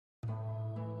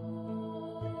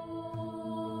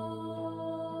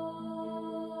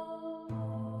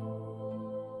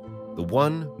The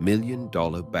 $1 Million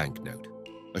Banknote,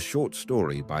 a short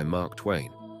story by Mark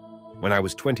Twain. When I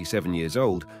was 27 years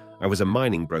old, I was a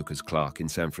mining broker's clerk in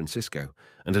San Francisco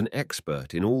and an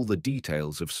expert in all the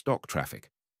details of stock traffic.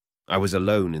 I was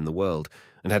alone in the world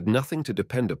and had nothing to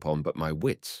depend upon but my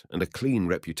wits and a clean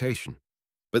reputation.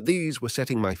 But these were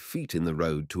setting my feet in the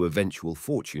road to eventual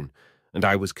fortune, and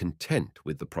I was content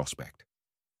with the prospect.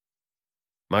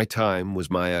 My time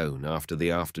was my own after the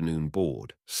afternoon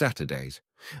board, Saturdays,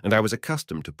 and I was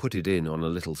accustomed to put it in on a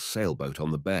little sailboat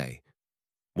on the bay.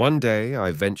 One day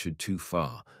I ventured too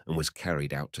far and was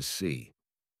carried out to sea.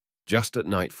 Just at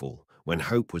nightfall, when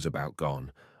hope was about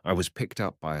gone, I was picked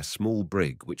up by a small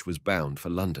brig which was bound for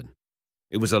London.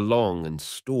 It was a long and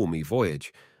stormy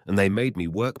voyage, and they made me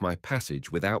work my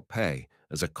passage without pay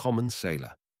as a common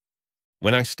sailor.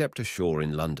 When I stepped ashore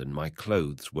in London, my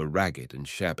clothes were ragged and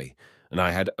shabby, and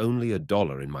I had only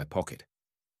 $1 in my pocket.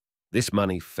 This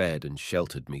money fed and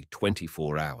sheltered me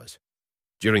 24 hours.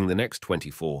 During the next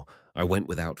 24, I went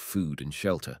without food and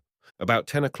shelter. About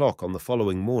 10 o'clock on the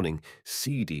following morning,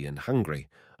 seedy and hungry,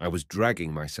 I was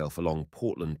dragging myself along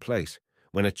Portland Place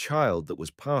when a child that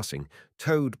was passing,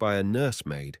 towed by a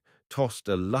nursemaid, tossed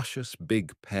a luscious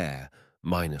big pear,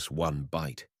 minus one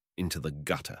bite, into the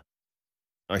gutter.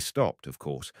 I stopped, of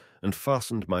course, and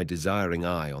fastened my desiring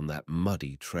eye on that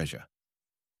muddy treasure.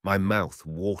 My mouth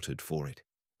watered for it,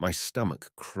 my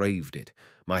stomach craved it,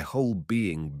 my whole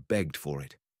being begged for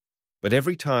it. But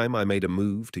every time I made a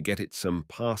move to get it, some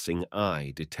passing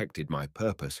eye detected my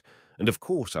purpose, and of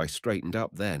course I straightened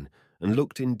up then and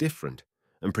looked indifferent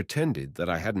and pretended that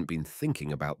I hadn't been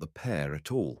thinking about the pear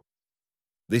at all.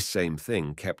 This same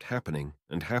thing kept happening,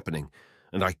 and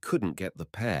I couldn't get the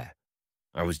pear.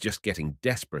 I was just getting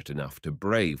desperate enough to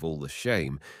brave all the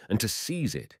shame and to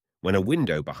seize it when a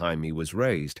window behind me was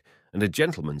raised and a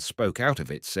gentleman spoke out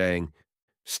of it saying,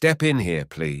 "Step in here,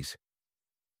 please."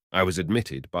 I was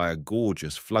admitted by a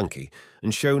gorgeous flunky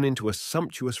and shown into a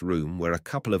sumptuous room where a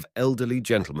couple of elderly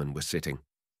gentlemen were sitting.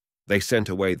 They sent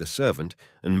away the servant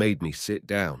and made me sit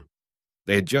down.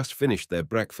 They had just finished their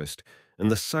breakfast,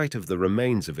 and the sight of the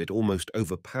remains of it almost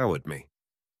overpowered me.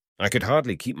 I could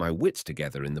hardly keep my wits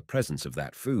together in the presence of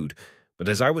that food, but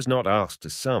as I was not asked to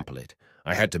sample it,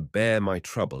 I had to bear my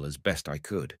trouble as best I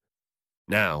could.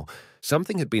 Now,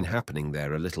 something had been happening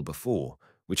there a little before,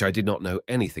 which I did not know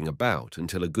anything about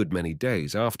until a good many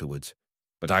days afterwards,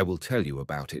 but I will tell you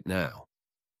about it now.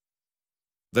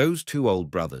 Those two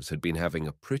old brothers had been having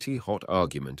a pretty hot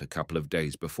argument a couple of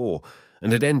days before,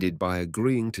 and had ended by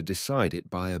agreeing to decide it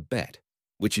by a bet,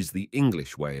 which is the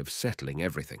English way of settling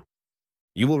everything.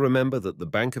 You will remember that the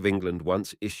Bank of England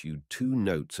once issued 2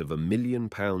 notes of £1 million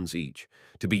each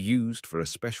to be used for a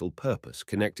special purpose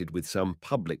connected with some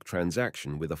public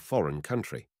transaction with a foreign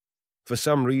country. For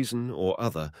some reason or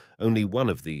other, only one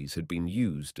of these had been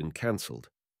used and cancelled.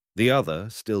 The other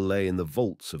still lay in the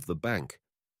vaults of the bank.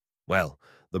 Well,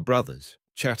 the brothers,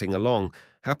 chatting along,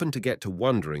 happened to get to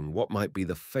wondering what might be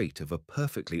the fate of a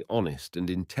perfectly honest and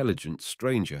intelligent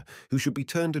stranger who should be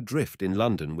turned adrift in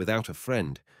London without a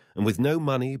friend, and with no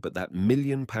money but that £1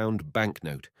 million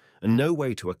banknote, and no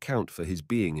way to account for his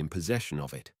being in possession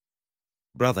of it.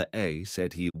 Brother A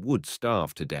said he would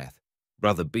starve to death.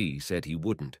 Brother B said he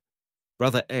wouldn't.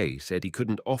 Brother A said he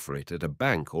couldn't offer it at a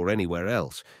bank or anywhere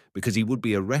else because he would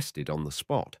be arrested on the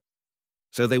spot.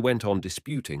 So they went on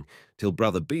disputing till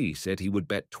Brother B said he would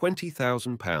bet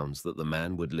 £20,000 that the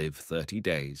man would live 30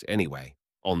 days anyway,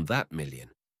 on that million,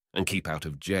 and keep out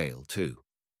of jail too.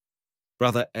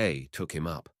 Brother A took him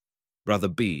up. Brother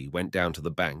B went down to the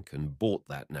bank and bought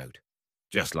that note.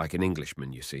 Just like an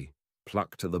Englishman, you see,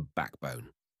 plucked to the backbone.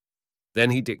 Then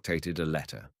he dictated a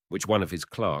letter, which one of his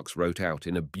clerks wrote out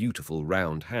in a beautiful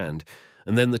round hand,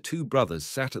 and then the two brothers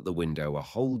sat at the window a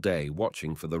whole day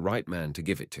watching for the right man to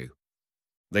give it to.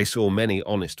 They saw many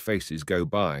honest faces go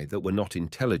by that were not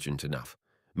intelligent enough,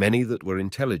 many that were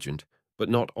intelligent but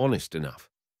not honest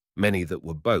enough, many that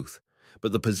were both,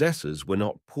 but the possessors were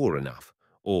not poor enough,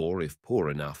 or, if poor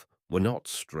enough, were not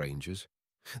strangers.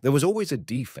 There was always a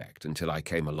defect until I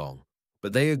came along,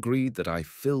 but they agreed that I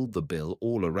filled the bill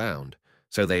all around,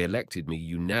 so they elected me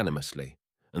unanimously,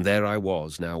 and there I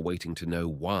was now waiting to know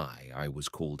why I was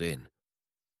called in.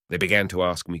 They began to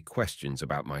ask me questions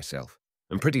about myself,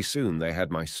 and pretty soon they had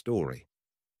my story.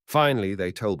 Finally,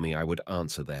 they told me I would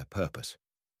answer their purpose.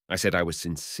 I said I was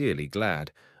sincerely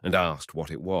glad and asked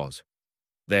what it was.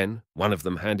 Then one of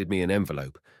them handed me an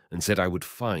envelope and said I would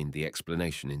find the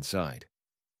explanation inside.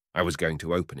 I was going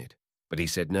to open it, but he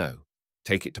said no,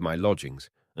 take it to my lodgings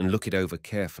and look it over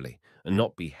carefully and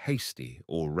not be hasty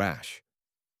or rash.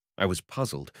 I was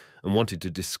puzzled and wanted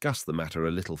to discuss the matter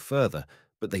a little further,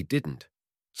 but they didn't.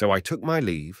 So I took my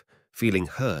leave, feeling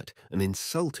hurt and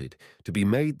insulted to be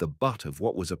made the butt of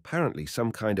what was apparently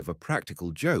some kind of a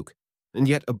practical joke, and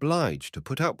yet obliged to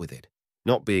put up with it,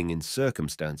 not being in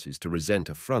circumstances to resent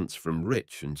affronts from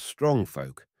rich and strong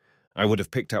folk. I would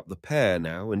have picked up the pear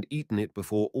now and eaten it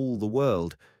before all the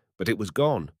world, but it was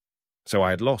gone. So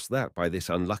I had lost that by this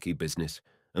unlucky business,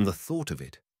 and the thought of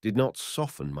it did not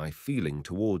soften my feeling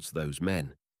towards those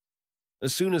men.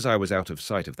 As soon as I was out of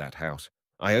sight of that house,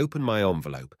 I opened my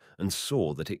envelope and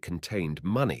saw that it contained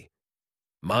money.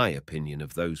 My opinion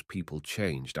of those people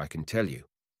changed, I can tell you.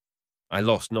 I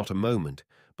lost not a moment,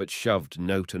 but shoved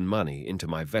note and money into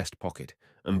my vest pocket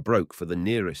and broke for the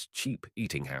nearest cheap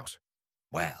eating house.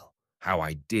 Well, how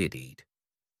I did eat!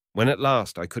 When at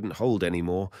last I couldn't hold any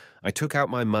more, I took out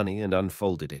my money and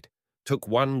unfolded it, took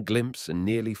one glimpse and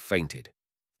nearly fainted.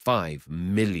 $5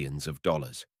 millions.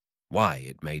 Why,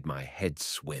 it made my head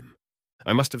swim.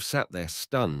 I must have sat there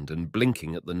stunned and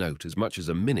blinking at the note as much as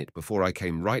a minute before I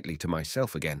came rightly to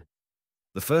myself again.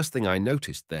 The first thing I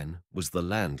noticed then was the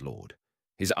landlord.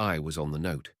 His eye was on the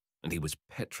note, and he was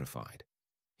petrified.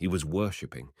 He was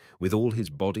worshipping with all his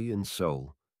body and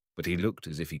soul, but he looked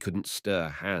as if he couldn't stir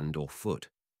hand or foot.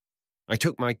 I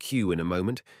took my cue in a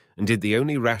moment and did the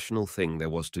only rational thing there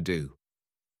was to do.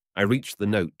 I reached the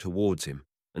note towards him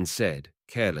and said,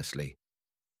 carelessly,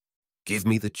 "Give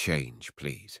me the change,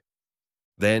 please."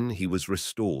 Then he was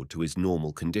restored to his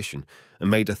normal condition and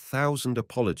made 1,000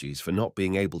 apologies for not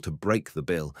being able to break the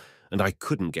bill, and I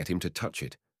couldn't get him to touch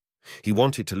it. He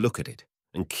wanted to look at it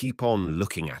and keep on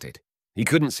looking at it. He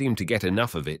couldn't seem to get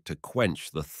enough of it to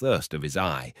quench the thirst of his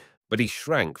eye, but he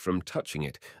shrank from touching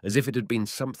it as if it had been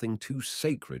something too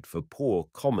sacred for poor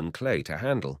common clay to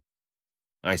handle.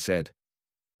 I said,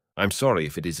 "I'm sorry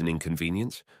if it is an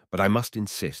inconvenience, but I must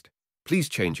insist. Please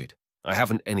change it. I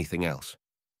haven't anything else."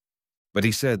 But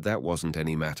he said that wasn't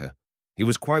any matter. He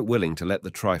was quite willing to let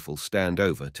the trifle stand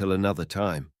over till another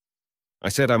time. I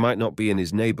said I might not be in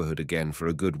his neighborhood again for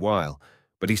a good while,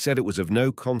 but he said it was of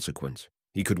no consequence.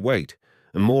 He could wait,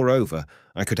 and moreover,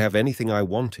 I could have anything I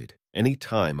wanted, any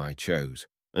time I chose,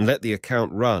 and let the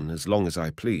account run as long as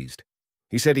I pleased.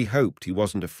 He said he hoped he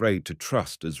wasn't afraid to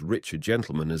trust as rich a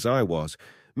gentleman as I was,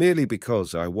 merely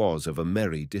because I was of a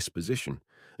merry disposition,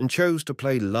 and chose to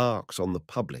play larks on the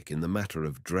public in the matter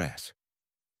of dress.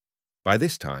 By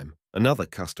this time, another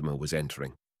customer was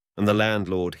entering, and the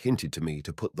landlord hinted to me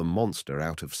to put the monster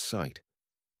out of sight.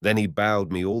 Then he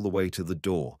bowed me all the way to the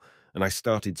door, and I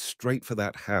started straight for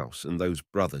that house and those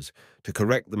brothers to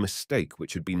correct the mistake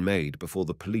which had been made before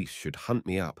the police should hunt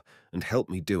me up and help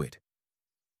me do it.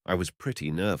 I was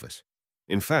pretty nervous.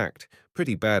 In fact,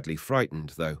 pretty badly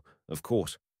frightened, though, of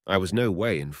course, I was no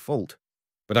way in fault.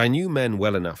 But I knew men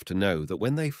well enough to know that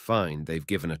when they find they've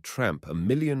given a tramp £1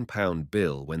 million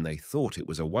bill when they thought it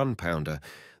was a £1,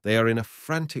 they are in a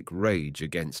frantic rage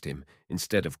against him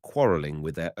instead of quarrelling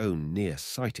with their own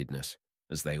near-sightedness,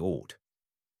 as they ought.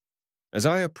 As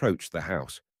I approached the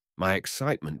house, my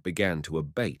excitement began to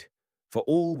abate, for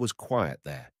all was quiet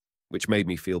there, which made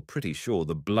me feel pretty sure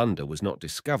the blunder was not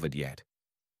discovered yet.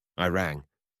 I rang.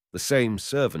 The same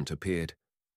servant appeared.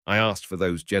 I asked for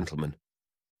those gentlemen.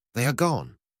 "They are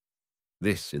gone."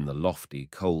 This in the lofty,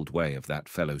 cold way of that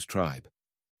fellow's tribe.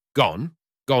 "Gone?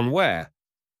 Gone where?"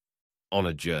 "On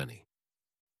a journey."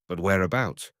 "But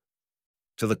whereabouts?"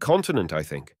 "To the continent, I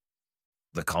think."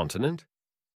 "The continent?"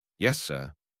 "Yes,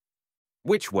 sir."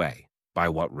 "Which way? By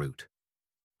what route?"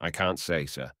 "I can't say,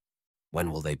 sir."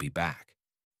 "When will they be back?"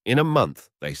 "In a month,"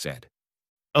 they said.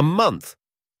 "A month?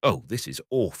 Oh, this is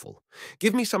awful.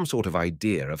 Give me some sort of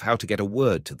idea of how to get a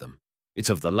word to them.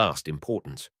 It's of the last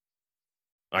importance."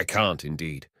 "I can't,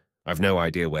 indeed. I've no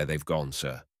idea where they've gone,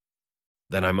 sir."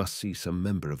 "Then I must see some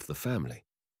member of the family."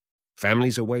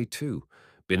 "Family's away too.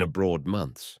 Been abroad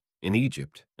months. In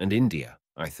Egypt and India,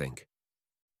 I think."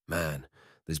 "Man,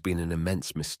 there's been an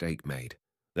immense mistake made.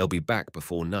 They'll be back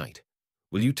before night.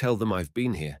 Will you tell them I've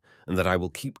been here and that I will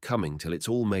keep coming till it's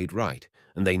all made right,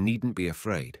 and they needn't be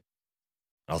afraid?"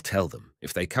 "I'll tell them,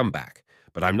 if they come back,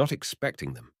 but I'm not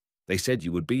expecting them. They said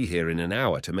you would be here in an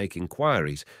hour to make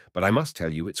inquiries, but I must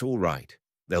tell you it's all right.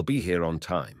 They'll be here on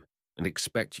time, and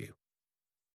expect you."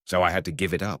 So I had to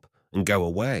give it up and go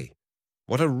away.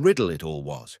 What a riddle it all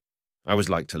was. I was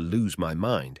like to lose my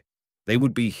mind. They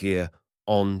would be here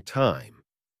on time.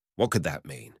 What could that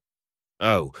mean?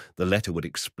 Oh, the letter would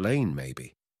explain,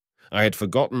 maybe. I had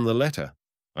forgotten the letter.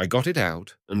 I got it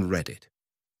out and read it.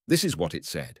 This is what it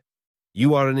said.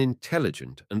 "You are an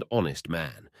intelligent and honest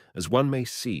man, as one may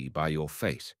see by your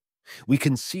face. We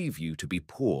conceive you to be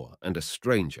poor and a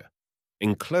stranger.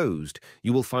 Enclosed,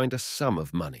 you will find a sum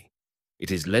of money.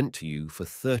 It is lent to you for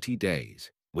 30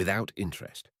 days. without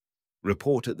interest.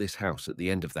 Report at this house at the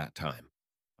end of that time.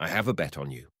 I have a bet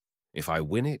on you. If I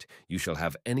win it, you shall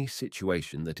have any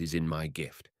situation that is in my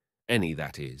gift. Any,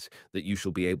 that is, that you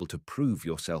shall be able to prove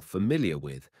yourself familiar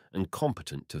with and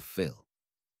competent to fill.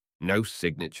 No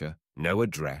signature, no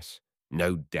address,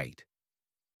 no date.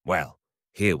 Well,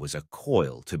 here was a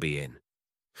coil to be in.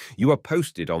 You were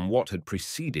posted on what had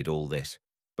preceded all this,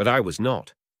 but I was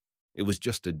not. It was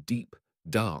just a deep,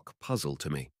 dark puzzle to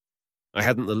me. I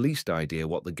hadn't the least idea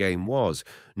what the game was,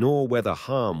 nor whether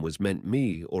harm was meant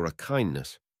me or a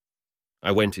kindness.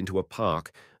 I went into a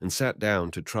park and sat down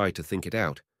to try to think it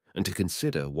out and to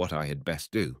consider what I had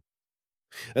best do.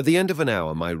 At the end of an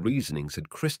hour, my reasonings had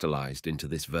crystallized into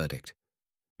this verdict.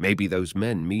 Maybe those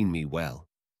men mean me well.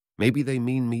 Maybe they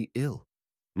mean me ill.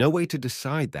 No way to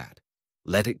decide that.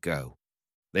 Let it go.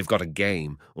 They've got a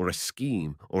game or a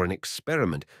scheme or an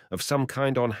experiment of some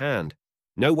kind on hand.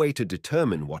 No way to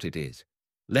determine what it is.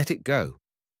 Let it go.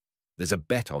 There's a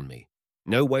bet on me.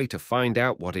 No way to find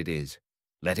out what it is.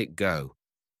 Let it go.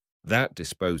 That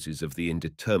disposes of the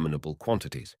indeterminable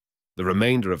quantities. The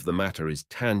remainder of the matter is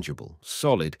tangible,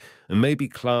 solid, and may be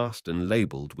classed and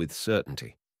labelled with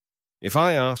certainty. If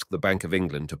I ask the Bank of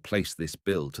England to place this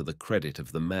bill to the credit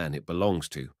of the man it belongs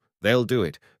to, they'll do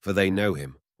it, for they know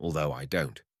him, although I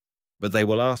don't. But they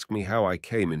will ask me how I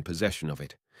came in possession of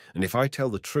it, and if I tell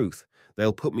the truth,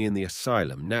 they'll put me in the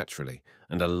asylum naturally,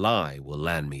 and a lie will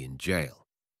land me in jail.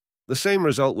 The same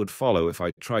result would follow if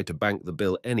I tried to bank the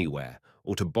bill anywhere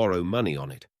or to borrow money on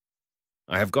it.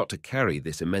 I have got to carry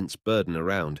this immense burden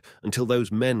around until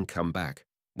those men come back,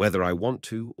 whether I want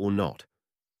to or not.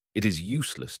 It is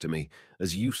useless to me,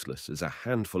 as useless as a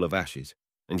handful of ashes,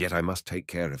 and yet I must take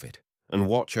care of it and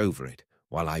watch over it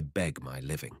while I beg my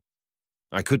living.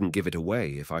 I couldn't give it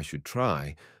away if I should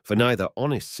try, for neither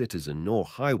honest citizen nor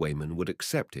highwayman would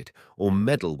accept it or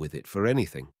meddle with it for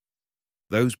anything.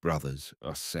 Those brothers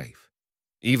are safe.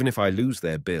 Even if I lose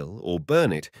their bill or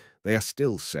burn it, they are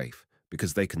still safe,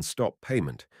 because they can stop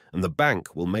payment, and the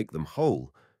bank will make them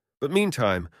whole. But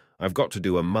meantime, I've got to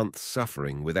do a month's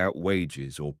suffering without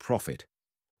wages or profit,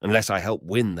 unless I help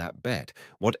win that bet,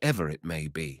 whatever it may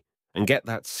be, and get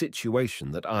that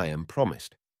situation that I am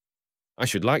promised. I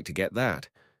should like to get that.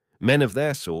 Men of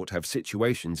their sort have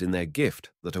situations in their gift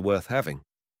that are worth having.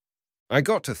 I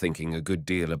got to thinking a good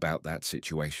deal about that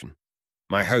situation.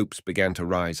 My hopes began to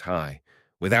rise high.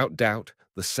 Without doubt,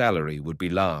 the salary would be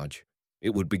large.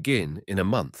 It would begin in a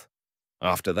month.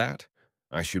 After that,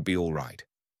 I should be all right.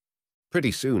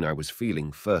 Pretty soon I was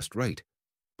feeling first-rate.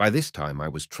 By this time I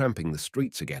was tramping the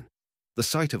streets again. The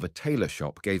sight of a tailor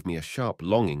shop gave me a sharp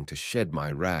longing to shed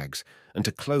my rags and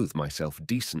to clothe myself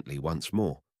decently once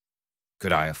more.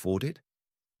 Could I afford it?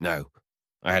 No.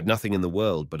 I had nothing in the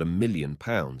world but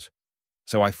 £1,000,000.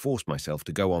 So I forced myself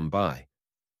to go on by.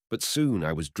 But soon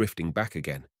I was drifting back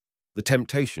again. The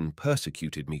temptation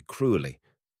persecuted me cruelly.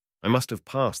 I must have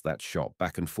passed that shop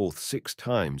back and forth 6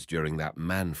 times during that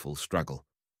manful struggle.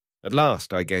 At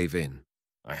last I gave in.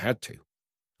 I had to.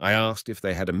 I asked if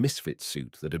they had a misfit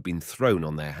suit that had been thrown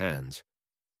on their hands.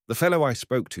 The fellow I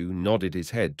spoke to nodded his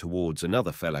head towards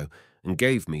another fellow and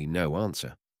gave me no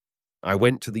answer. I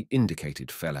went to the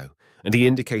indicated fellow, and he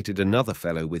indicated another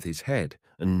fellow with his head,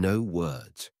 and no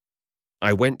words.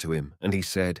 I went to him, and he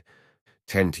said,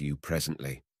 "Tend to you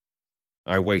presently."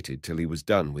 I waited till he was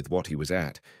done with what he was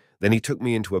at. Then he took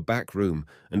me into a back room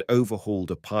and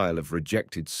overhauled a pile of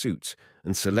rejected suits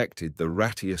and selected the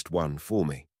rattiest one for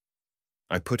me.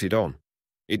 I put it on.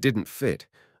 It didn't fit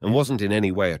and wasn't in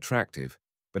any way attractive,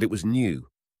 but it was new,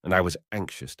 and I was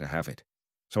anxious to have it.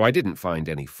 So I didn't find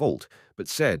any fault, but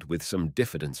said with some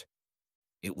diffidence,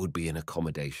 "It would be an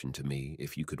accommodation to me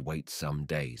if you could wait some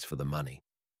days for the money.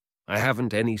 I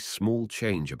haven't any small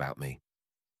change about me."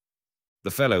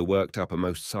 The fellow worked up a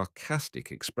most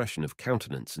sarcastic expression of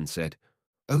countenance and said,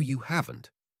 "Oh, you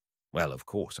haven't? Well, of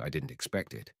course, I didn't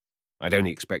expect it. I'd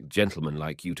only expect gentlemen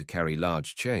like you to carry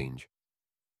large change."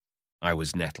 I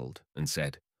was nettled and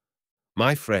said,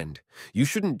 "My friend, you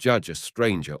shouldn't judge a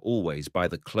stranger always by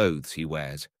the clothes he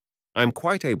wears. I am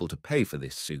quite able to pay for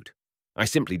this suit. I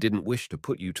simply didn't wish to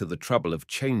put you to the trouble of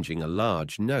changing a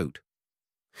large note."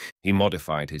 He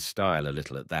modified his style a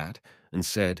little at that, and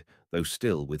said, though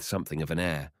still with something of an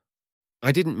air,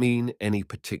 "I didn't mean any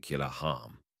particular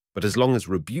harm, but as long as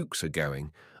rebukes are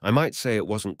going, I might say it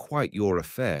wasn't quite your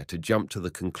affair to jump to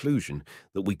the conclusion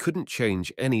that we couldn't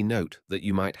change any note that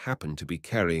you might happen to be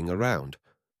carrying around.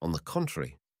 On the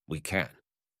contrary, we can."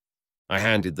 I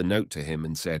handed the note to him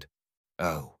and said,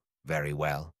 "Oh, very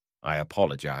well. I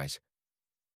apologize."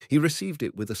 He received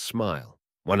it with a smile,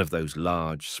 one of those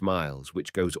large smiles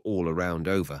which goes all around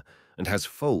over and has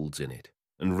folds in it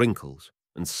and wrinkles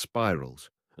and spirals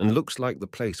and looks like the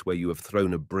place where you have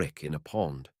thrown a brick in a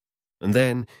pond. And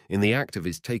then, in the act of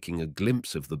his taking a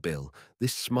glimpse of the bill,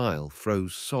 this smile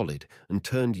froze solid and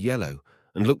turned yellow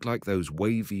and looked like those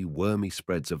wavy, wormy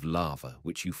spreads of lava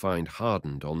which you find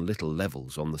hardened on little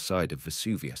levels on the side of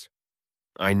Vesuvius.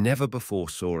 I never before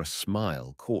saw a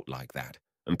smile caught like that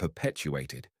and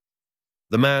perpetuated.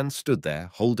 The man stood there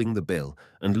holding the bill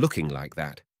and looking like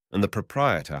that, and the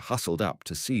proprietor hustled up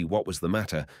to see what was the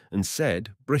matter and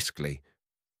said briskly,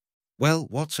 "Well,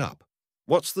 what's up?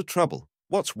 What's the trouble?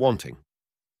 What's wanting?"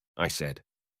 I said,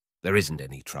 "There isn't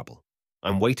any trouble.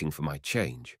 I'm waiting for my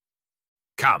change."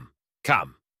 "Come,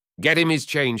 come. Get him his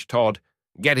change, Todd.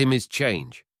 Get him his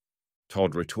change."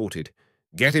 Todd retorted,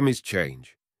 "Get him his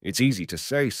change. It's easy to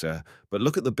say, sir, but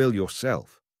look at the bill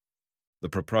yourself." The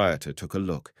proprietor took a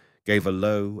look, gave a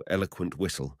low, eloquent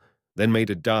whistle, then made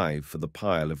a dive for the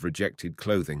pile of rejected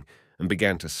clothing and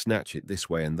began to snatch it this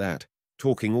way and that,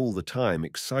 talking all the time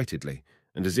excitedly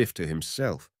and as if to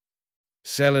himself.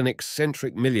 Sell an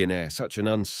eccentric millionaire such an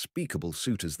unspeakable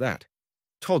suit as that?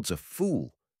 Todd's a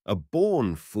fool, a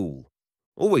born fool,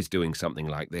 always doing something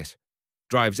like this.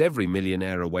 Drives every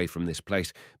millionaire away from this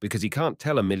place because he can't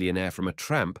tell a millionaire from a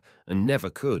tramp and never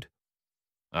could.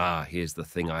 Ah, here's the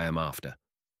thing I am after.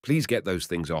 Please get those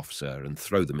things off, sir, and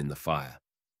throw them in the fire.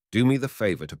 Do me the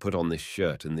favor to put on this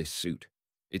shirt and this suit.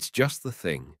 It's just the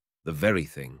thing, the very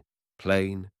thing,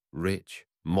 plain, rich,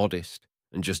 modest,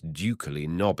 and just ducally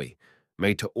nobby,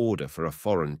 made to order for a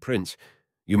foreign prince.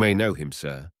 You may know him,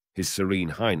 sir, His Serene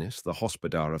Highness, the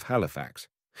Hospodar of Halifax.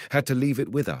 Had to leave it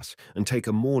with us and take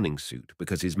a mourning suit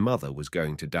because his mother was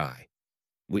going to die,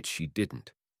 which she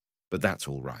didn't. But that's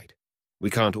all right. We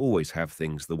can't always have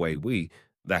things the way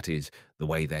that is, the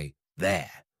way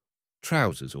they're.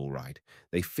 Trousers, all right.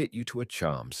 They fit you to a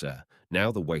charm, sir.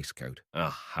 Now the waistcoat.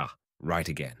 Aha, right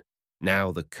again.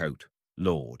 Now the coat.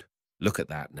 Lord, look at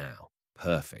that now.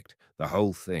 Perfect. The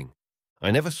whole thing. I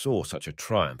never saw such a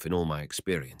triumph in all my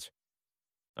experience.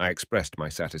 I expressed my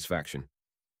satisfaction.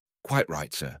 Quite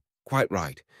right, sir. Quite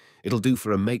right. It'll do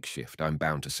for a makeshift, I'm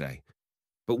bound to say.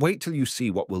 But wait till you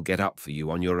see what we'll get up for you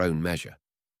on your own measure.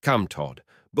 Come, Todd,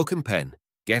 book and pen,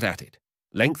 get at it.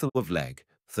 Length of leg,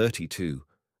 32,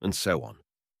 and so on.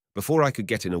 Before I could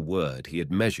get in a word, he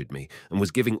had measured me and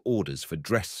was giving orders for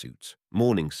dress suits,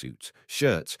 morning suits,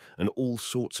 shirts, and all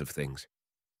sorts of things.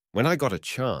 When I got a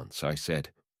chance, I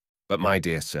said, "But my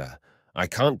dear sir, I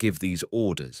can't give these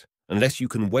orders unless you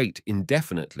can wait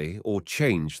indefinitely or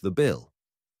change the bill."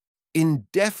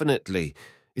 Indefinitely!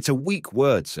 It's a weak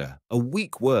word, sir, a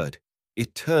weak word.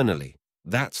 Eternally.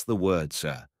 That's the word,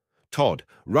 sir. Todd,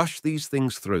 rush these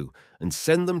things through and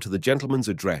send them to the gentleman's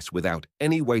address without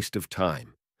any waste of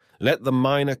time. Let the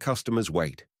minor customers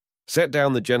wait. Set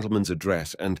down the gentleman's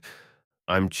address and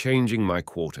I'm changing my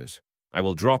quarters. I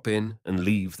will drop in and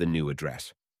leave the new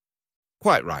address.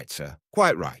 Quite right, sir,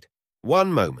 quite right.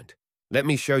 One moment. Let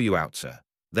me show you out, sir.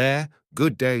 There,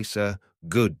 good day, sir,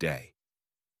 good day.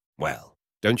 Well,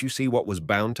 don't you see what was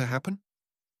bound to happen?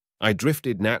 I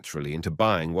drifted naturally into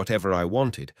buying whatever I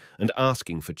wanted and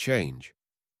asking for change.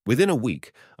 Within a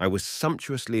week, I was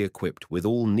sumptuously equipped with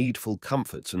all needful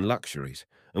comforts and luxuries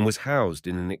and was housed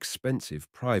in an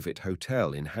expensive private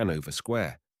hotel in Hanover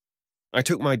Square. I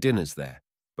took my dinners there,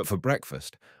 but for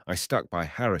breakfast, I stuck by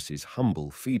Harris's humble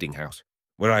feeding house,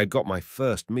 where I had got my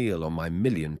first meal on my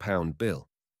 £1,000,000 bill.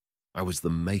 I was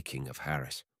the making of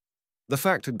Harris. The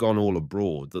fact had gone all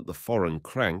abroad that the foreign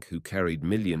crank who carried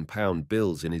 £1,000,000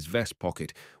 bills in his vest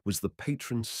pocket was the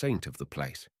patron saint of the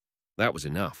place. That was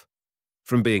enough.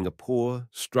 From being a poor,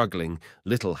 struggling,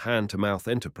 little hand-to-mouth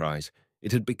enterprise,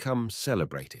 it had become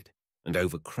celebrated and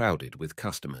overcrowded with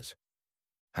customers.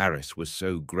 Harris was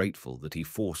so grateful that he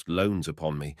forced loans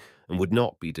upon me and would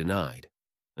not be denied.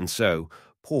 And so,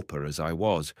 pauper as I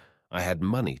was, I had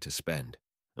money to spend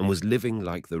and was living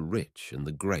like the rich and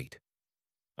the great.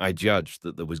 I judged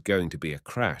that there was going to be a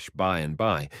crash by and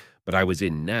by, but I was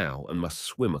in now and must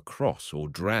swim across or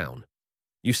drown.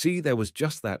 You see, there was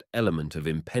just that element of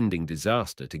impending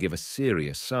disaster to give a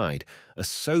serious side, a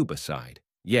sober side,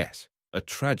 yes, a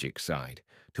tragic side,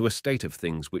 to a state of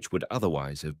things which would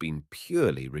otherwise have been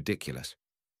purely ridiculous.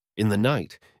 In the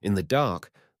night, in the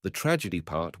dark, the tragedy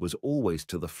part was always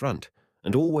to the front,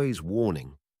 and always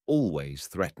warning, always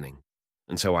threatening.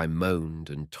 And so I moaned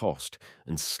and tossed,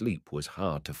 and sleep was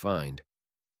hard to find.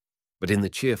 But in the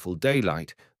cheerful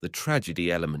daylight, the tragedy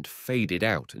element faded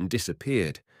out and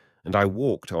disappeared, and I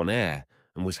walked on air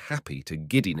and was happy to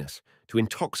giddiness, to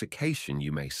intoxication,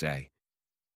 you may say.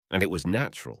 And it was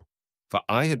natural, for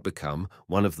I had become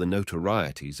one of the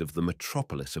notorieties of the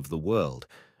metropolis of the world,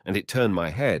 and it turned my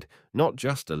head, not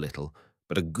just a little,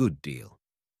 but a good deal.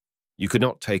 You could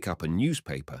not take up a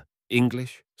newspaper,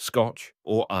 English, Scotch,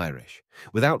 or Irish,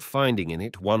 without finding in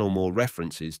it one or more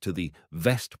references to the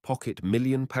vest pocket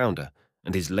million-pounder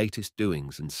and his latest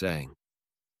doings and saying.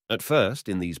 At first,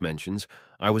 in these mentions,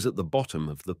 I was at the bottom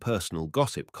of the personal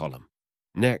gossip column.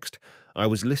 Next, I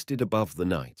was listed above the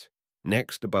knight,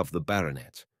 next above the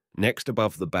baronet, next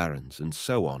above the barons, and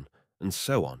so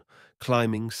on,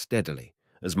 climbing steadily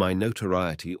as my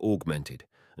notoriety augmented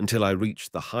until I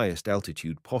reached the highest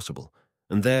altitude possible,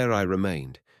 and there I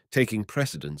remained, taking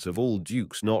precedence of all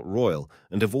dukes not royal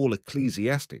and of all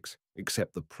ecclesiastics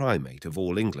except the primate of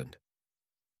all England.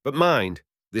 But mind,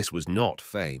 this was not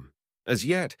fame. As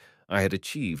yet, I had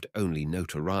achieved only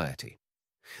notoriety.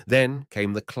 Then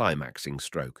came the climaxing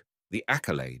stroke, the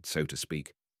accolade, so to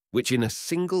speak, which in a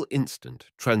single instant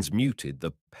transmuted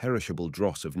the perishable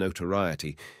dross of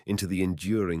notoriety into the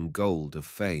enduring gold of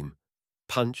fame.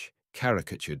 Punch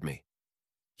caricatured me.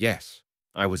 Yes,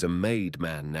 I was a made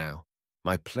man now.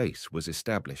 My place was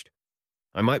established.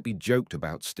 I might be joked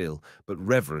about still, but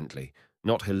reverently,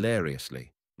 not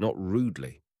hilariously, not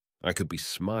rudely. I could be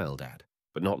smiled at,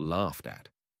 but not laughed at.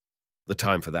 The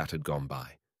time for that had gone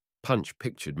by. Punch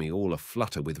pictured me all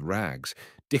aflutter with rags,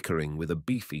 dickering with a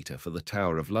beef-eater for the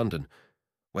Tower of London.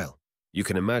 Well, you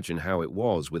can imagine how it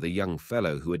was with a young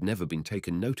fellow who had never been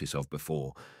taken notice of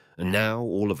before, and now,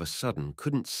 all of a sudden,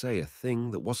 couldn't say a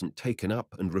thing that wasn't taken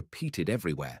up and repeated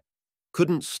everywhere.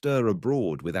 Couldn't stir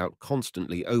abroad without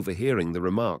constantly overhearing the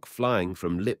remark flying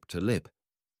from lip to lip.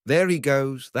 There he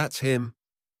goes, that's him.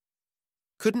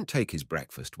 Couldn't take his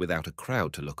breakfast without a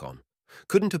crowd to look on.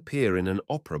 Couldn't appear in an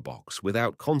opera box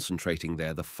without concentrating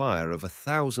there the fire of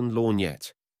 1,000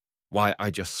 lorgnettes. Why, I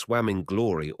just swam in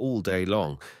glory all day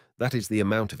long. That is the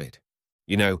amount of it.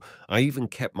 You know, I even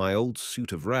kept my old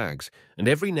suit of rags, and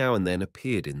every now and then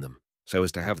appeared in them, so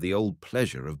as to have the old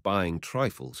pleasure of buying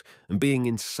trifles and being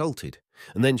insulted,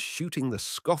 and then shooting the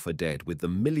scoffer dead with the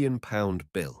 £1,000,000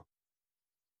 bill.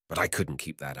 But I couldn't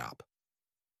keep that up.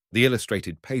 The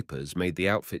illustrated papers made the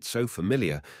outfit so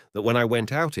familiar that when I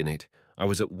went out in it, I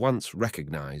was at once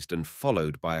recognized and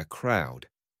followed by a crowd,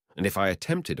 and if I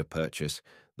attempted a purchase,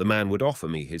 the man would offer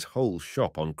me his whole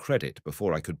shop on credit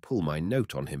before I could pull my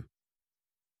note on him.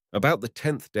 About the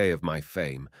 10th day of my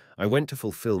fame, I went to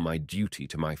fulfill my duty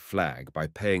to my flag by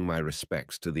paying my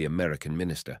respects to the American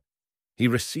minister. He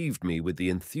received me with the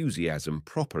enthusiasm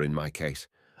proper in my case,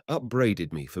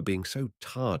 upbraided me for being so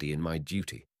tardy in my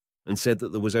duty, and said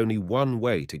that there was only one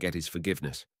way to get his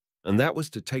forgiveness, and that was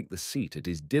to take the seat at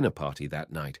his dinner party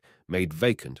that night, made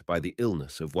vacant by the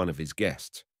illness of one of his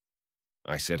guests.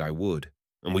 I said I would,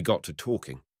 and we got to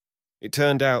talking. It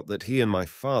turned out that he and my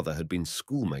father had been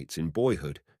schoolmates in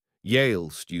boyhood, Yale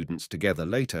students together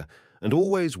later, and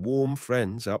always warm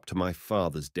friends up to my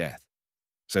father's death.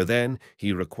 So then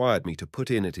he required me to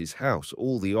put in at his house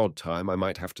all the odd time I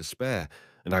might have to spare,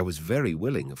 and I was very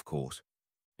willing, of course.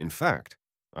 In fact,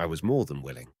 I was more than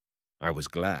willing. I was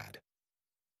glad.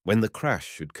 When the crash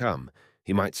should come,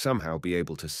 he might somehow be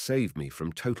able to save me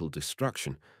from total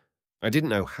destruction. I didn't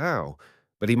know how,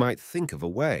 but he might think of a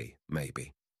way,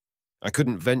 maybe. I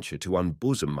couldn't venture to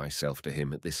unbosom myself to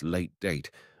him at this late date,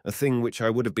 a thing which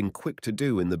I would have been quick to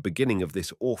do in the beginning of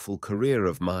this awful career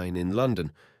of mine in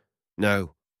London.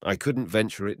 No, I couldn't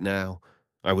venture it now.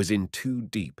 I was in too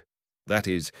deep. That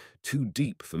is, too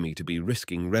deep for me to be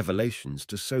risking revelations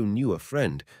to so new a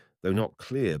friend, though not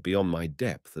clear beyond my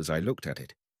depth as I looked at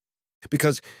it.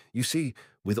 Because, you see,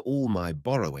 with all my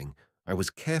borrowing, I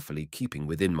was carefully keeping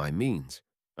within my means.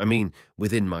 I mean,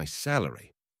 within my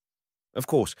salary. Of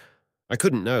course, I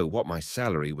couldn't know what my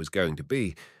salary was going to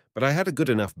be, but I had a good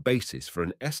enough basis for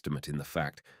an estimate in the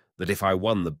fact that if I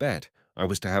won the bet, I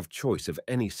was to have choice of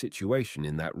any situation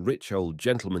in that rich old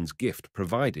gentleman's gift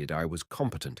provided I was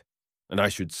competent. And I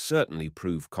should certainly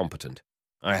prove competent.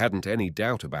 I hadn't any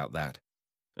doubt about that.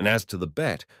 And as to the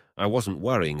bet, I wasn't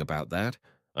worrying about that.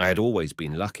 I had always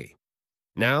been lucky.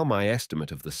 Now my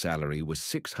estimate of the salary was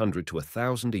 600 to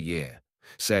 1,000 a year.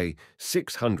 Say,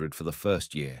 600 for the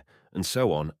first year, and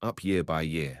so on up year by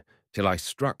year, till I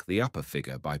struck the upper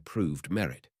figure by proved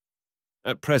merit.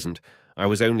 At present, I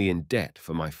was only in debt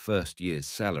for my first year's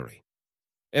salary.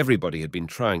 Everybody had been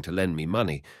trying to lend me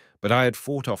money, but I had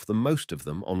fought off the most of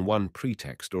them on one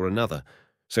pretext or another,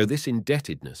 so this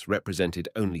indebtedness represented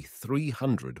only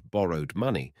 300 borrowed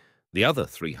money. The other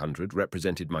 300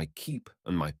 represented my keep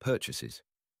and my purchases.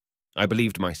 I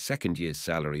believed my second year's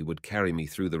salary would carry me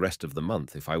through the rest of the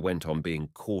month if I went on being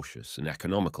cautious and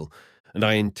economical, and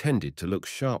I intended to look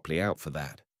sharply out for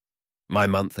that. My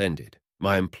month ended,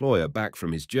 my employer back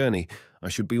from his journey, I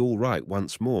should be all right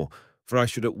once more, for I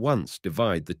should at once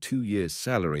divide the 2 years'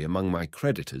 salary among my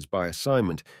creditors by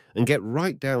assignment and get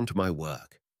right down to my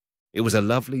work. It was a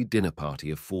lovely dinner party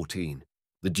of 14.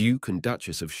 The Duke and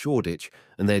Duchess of Shoreditch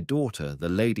and their daughter, the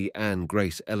Lady Anne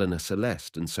Grace Eleanor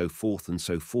Celeste, and so forth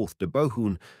de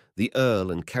Bohun, the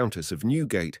Earl and Countess of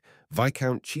Newgate,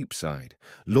 Viscount Cheapside,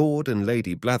 Lord and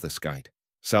Lady Blatherskite,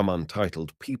 some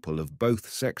untitled people of both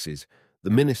sexes, the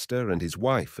minister and his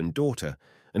wife and daughter,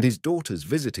 and his daughter's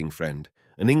visiting friend,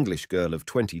 an English girl of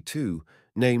 22,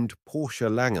 named Portia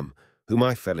Langham, whom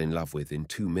I fell in love with in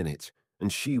 2 minutes,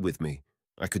 and she with me.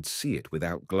 I could see it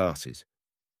without glasses.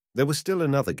 There was still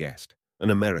another guest, an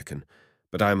American,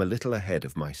 but I am a little ahead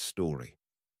of my story.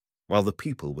 While the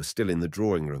people were still in the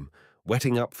drawing-room,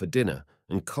 wetting up for dinner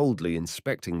and coldly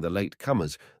inspecting the late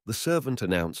comers, the servant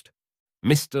announced,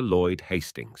 "Mr. Lloyd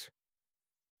Hastings."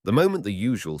 The moment the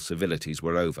usual civilities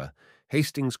were over,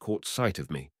 Hastings caught sight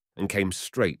of me and came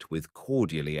straight with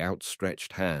cordially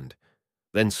outstretched hand,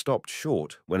 then stopped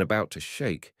short when about to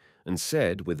shake and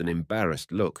said with an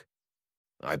embarrassed look,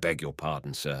 "I beg your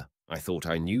pardon, sir. I thought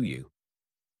I knew you."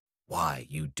 "Why,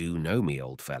 you do know me,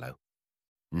 old fellow."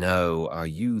 "No, are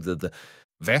you the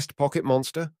vest pocket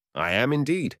monster?" "I am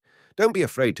indeed. Don't be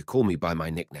afraid to call me by my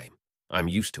nickname. I'm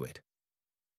used to it."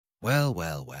 "Well,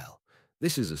 well, well.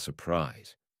 This is a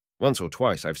surprise. Once or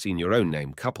twice I've seen your own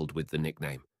name coupled with the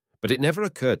nickname, but it never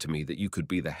occurred to me that you could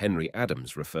be the Henry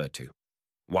Adams referred to.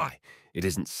 Why, it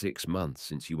isn't 6 months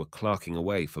since you were clerking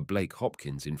away for Blake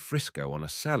Hopkins in Frisco on a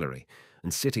salary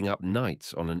and sitting up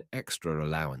nights on an extra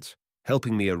allowance,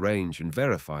 helping me arrange and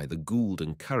verify the Gould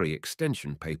and Curry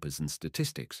extension papers and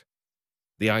statistics.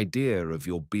 The idea of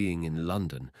your being in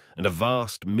London and a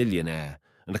vast millionaire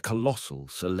and a colossal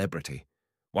celebrity.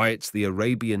 Why, it's the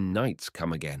Arabian Nights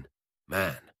come again.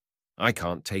 Man, I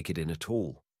can't take it in at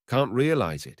all. Can't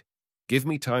realize it. Give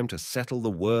me time to settle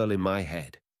the whirl in my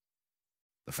head.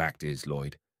 The fact is,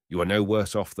 Lloyd, you are no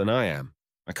worse off than I am.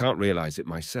 I can't realize it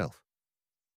myself.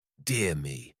 Dear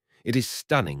me, it is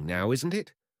stunning now, isn't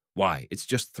it? Why, it's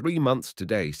just 3 months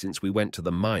today since we went to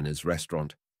the Miners'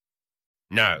 Restaurant.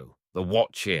 No, the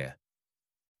What Cheer.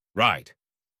 Right,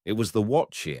 it was the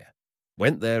What Cheer.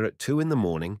 Went there at 2 in the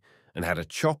morning and had a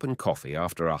chop and coffee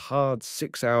after a hard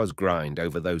 6 hours grind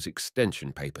over those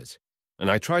extension papers. And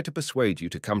I tried to persuade you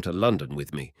to come to London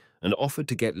with me and offered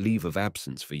to get leave of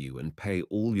absence for you and pay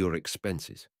all your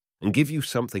expenses and give you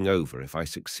something over if I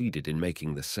succeeded in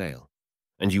making the sale.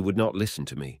 And you would not listen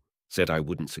to me, said I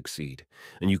wouldn't succeed,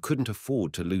 and you couldn't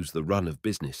afford to lose the run of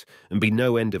business and be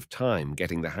no end of time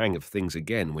getting the hang of things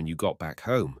again when you got back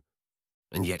home.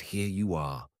 And yet here you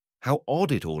are. How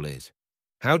odd it all is.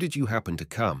 How did you happen to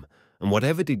come, and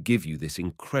whatever did give you this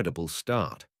incredible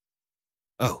start?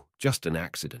 Oh, just an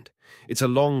accident. It's a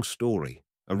long story,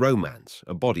 a romance,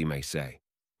 a body may say.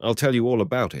 I'll tell you all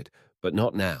about it, but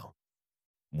not now.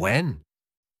 When?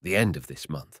 The end of this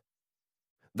month.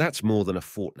 That's more than a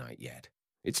fortnight yet.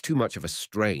 It's too much of a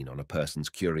strain on a person's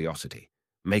curiosity.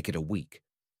 Make it a week.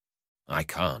 I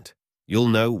can't. You'll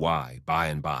know why by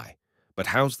and by. But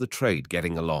how's the trade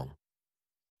getting along?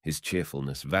 His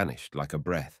cheerfulness vanished like a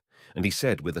breath, and he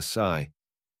said with a sigh,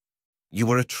 "You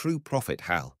were a true prophet,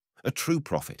 Hal, a true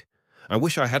prophet. I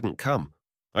wish I hadn't come.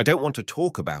 I don't want to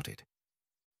talk about it.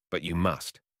 But you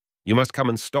must. You must come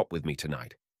and stop with me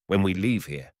tonight, when we leave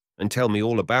here, and tell me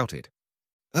all about it."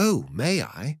 "Oh, may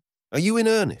I? Are you in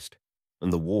earnest?"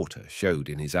 And the water showed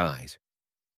in his eyes.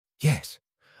 "Yes,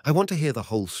 I want to hear the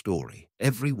whole story,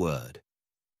 every word."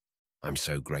 I'm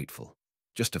so grateful,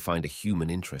 just to find a human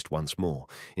interest once more,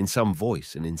 in some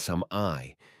voice and in some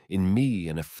eye, in me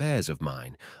and affairs of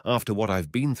mine, after what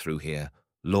I've been through here.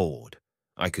 Lord,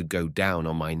 I could go down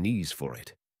on my knees for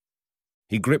it.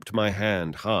 He gripped my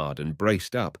hand hard and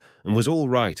braced up, and was all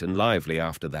right and lively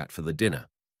after that for the dinner,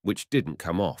 which didn't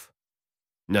come off.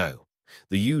 No,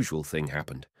 the usual thing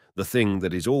happened, the thing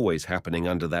that is always happening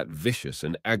under that vicious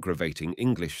and aggravating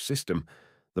English system.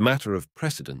 The matter of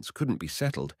precedence couldn't be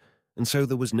settled, and so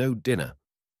there was no dinner.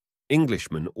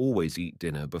 Englishmen always eat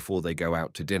dinner before they go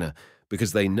out to dinner,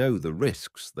 because they know the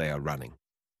risks they are running.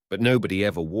 But nobody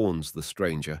ever warns the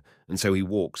stranger, and so he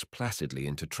walks placidly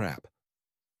into trap.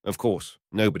 Of course,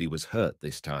 nobody was hurt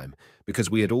this time, because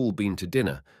we had all been to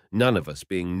dinner, none of us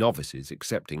being novices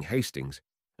excepting Hastings,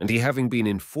 and he having been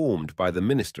informed by the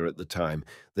minister at the time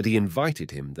that he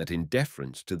invited him that in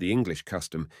deference to the English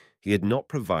custom he had not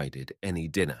provided any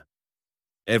dinner.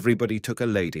 Everybody took a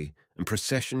lady and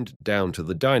processioned down to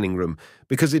the dining room,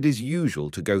 because it is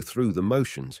usual to go through the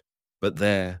motions, but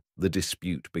there the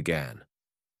dispute began.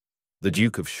 The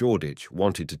Duke of Shoreditch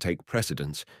wanted to take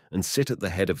precedence and sit at the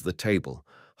head of the table,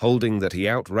 holding that he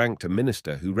outranked a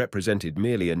minister who represented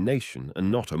merely a nation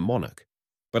and not a monarch.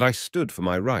 But I stood for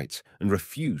my rights and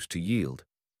refused to yield.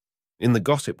 In the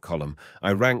gossip column,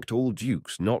 I ranked all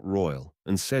dukes not royal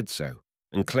and said so,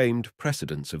 and claimed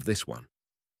precedence of this one.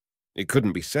 It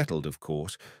couldn't be settled, of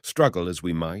course, struggle as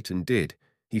we might and did.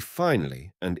 He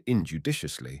finally, and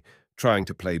injudiciously, trying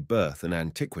to play birth and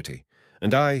antiquity,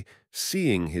 and I,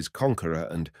 seeing his conqueror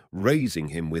and raising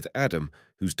him with Adam,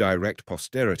 whose direct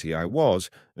posterity I was,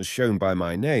 as shown by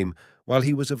my name, while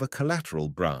he was of a collateral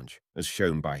branch, as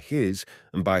shown by his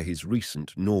and by his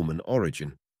recent Norman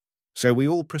origin. So we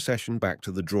all processioned back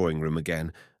to the drawing-room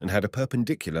again and had a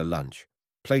perpendicular lunch,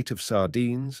 plate of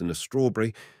sardines and a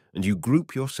strawberry, and you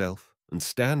group yourself and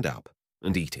stand up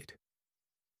and eat it.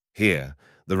 Here,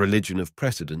 the religion of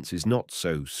precedence is not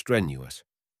so strenuous.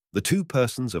 The two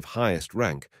persons of highest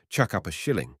rank chuck up a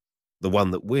shilling. The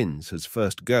one that wins has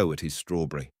first go at his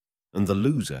strawberry, and the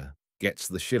loser gets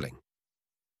the shilling.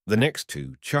 The next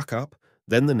two chuck up,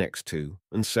 then the next two,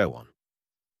 and so on.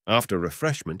 After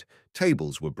refreshment,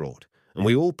 tables were brought, and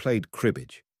we all played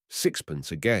cribbage,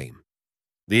 6pence a game.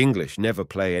 The English never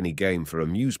play any game for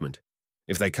amusement.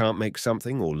 If they can't make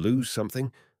something or lose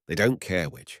something, they don't care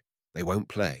which. They won't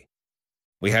play.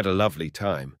 We had a lovely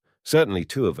time. Certainly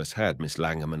two of us had, Miss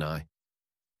Langham and I.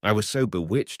 I was so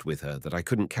bewitched with her that I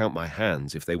couldn't count my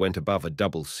hands if they went above a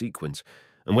double sequence,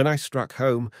 and when I struck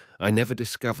home, I never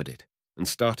discovered it, and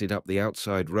started up the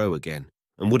outside row again,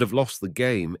 and would have lost the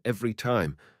game every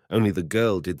time, only the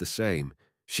girl did the same,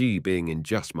 she being in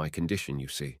just my condition, you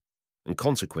see, and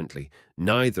consequently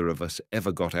neither of us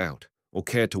ever got out, or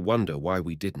cared to wonder why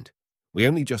we didn't. We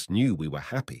only just knew we were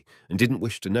happy, and didn't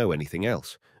wish to know anything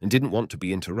else, and didn't want to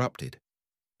be interrupted.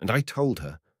 And I told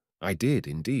her, I did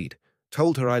indeed,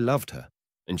 told her I loved her,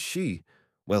 and she,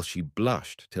 well, she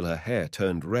blushed till her hair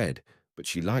turned red, but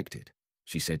she liked it.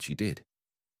 She said she did.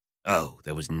 Oh,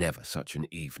 there was never such an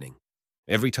evening.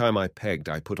 Every time I pegged,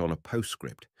 I put on a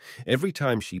postscript. Every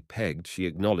time she pegged, she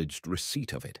acknowledged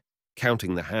receipt of it,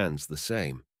 counting the hands the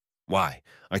same. Why,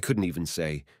 I couldn't even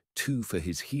say 2 for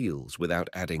his heels without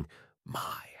adding,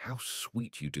 "My, how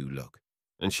sweet you do look."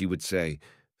 And she would say,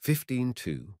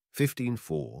 15-2,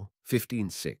 15-4,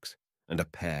 15-6, and a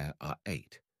pair are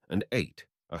 8, and 8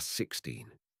 are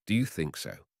 16. Do you think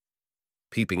so?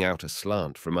 Peeping out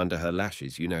aslant from under her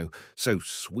lashes, you know, so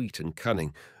sweet and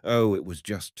cunning. Oh, it was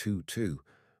just 2-2.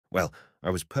 Well, I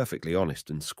was perfectly honest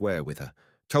and square with her.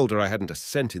 Told her I hadn't a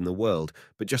cent in the world,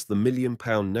 but just the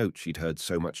 £1,000,000 note she'd heard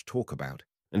so much talk about,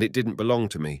 and it didn't belong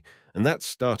to me, and that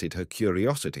started her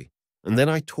curiosity. And then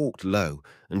I talked low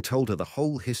and told her the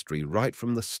whole history right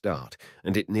from the start,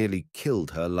 and it nearly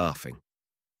killed her laughing.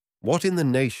 What in the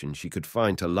nation she could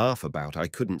find to laugh about I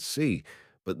couldn't see,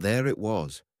 but there it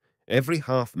was. Every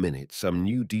half-minute some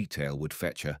new detail would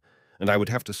fetch her, and I would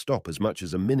have to stop as much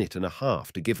as a minute and a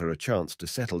half to give her a chance to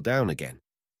settle down again.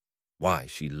 Why,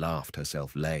 she laughed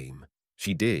herself lame.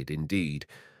 She did, indeed.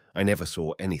 I never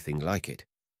saw anything like it.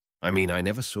 I mean, I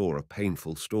never saw a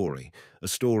painful story, a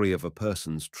story of a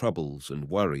person's troubles and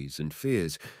worries and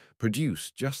fears,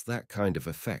 produce just that kind of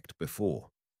effect before.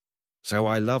 So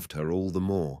I loved her all the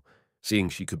more, seeing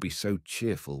she could be so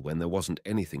cheerful when there wasn't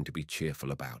anything to be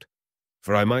cheerful about.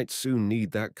 For I might soon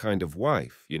need that kind of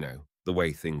wife, you know, the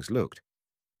way things looked.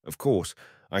 Of course,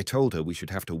 I told her we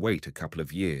should have to wait a couple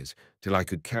of years till I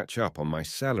could catch up on my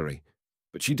salary,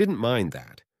 but she didn't mind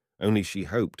that, only she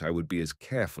hoped I would be as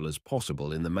careful as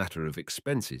possible in the matter of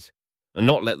expenses, and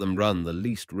not let them run the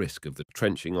least risk of the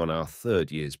trenching on our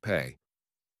 3rd year's pay.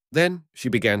 Then she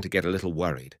began to get a little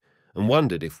worried, and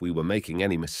wondered if we were making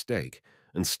any mistake,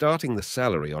 and starting the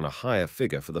salary on a higher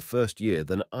figure for the first year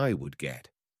than I would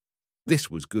get. This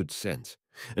was good sense,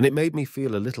 and it made me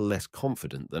feel a little less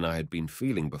confident than I had been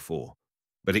feeling before,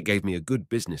 but it gave me a good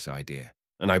business idea,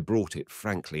 and I brought it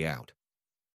frankly out.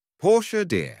 "Portia,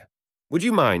 dear, would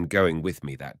you mind going with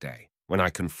me that day, when I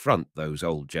confront those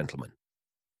old gentlemen?"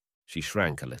 She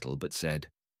shrank a little, but said,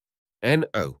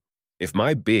 "N.O., if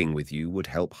my being with you would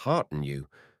help hearten you,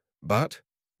 but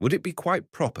would it be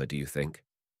quite proper, do you think?"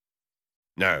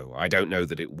 "No, I don't know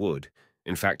that it would.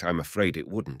 In fact, I'm afraid it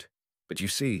wouldn't. But you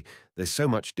see, there's so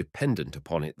much dependent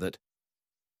upon it that—"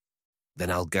 "Then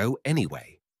I'll go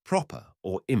anyway, proper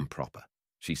or improper,"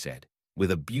 she said, with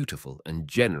a beautiful and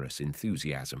generous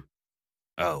enthusiasm.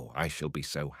 "Oh, I shall be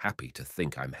so happy to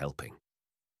think I'm helping."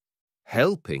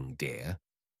 "Helping, dear?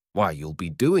 Why, you'll be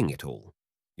doing it all.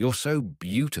 You're so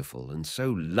beautiful and so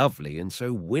lovely and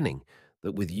so winning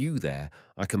that with you there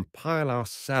I can pile our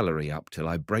salary up till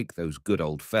I break those good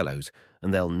old fellows,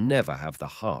 and they'll never have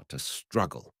the heart to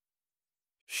struggle."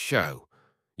 Show!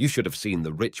 You should have seen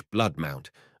the rich blood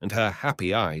mount, and her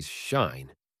happy eyes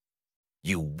shine.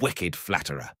 You wicked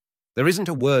flatterer. There isn't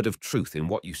a word of truth in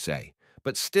what you say,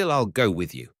 but still I'll go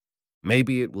with you.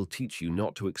 Maybe it will teach you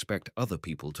not to expect other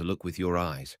people to look with your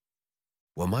eyes.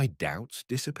 Were my doubts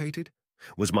dissipated?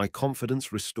 Was my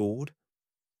confidence restored?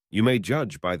 You may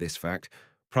judge by this fact.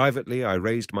 Privately, I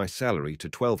raised my salary to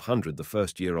 1,200 the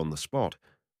first year on the spot,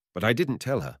 but I didn't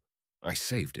tell her. I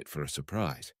saved it for a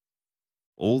surprise.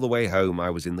 All the way home I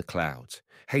was in the clouds,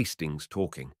 Hastings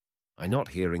talking, I not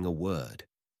hearing a word.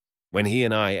 When he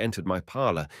and I entered my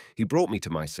parlour, he brought me to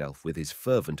myself with his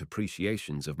fervent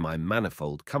appreciations of my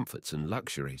manifold comforts and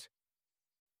luxuries.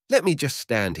 Let me just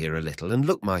stand here a little and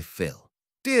look my fill.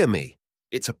 Dear me,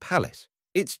 it's a palace.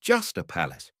 It's just a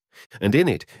palace. And in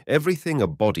it everything a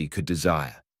body could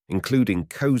desire, including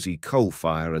cosy coal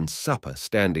fire and supper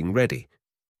standing ready.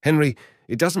 Henry,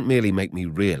 it doesn't merely make me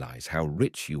realize how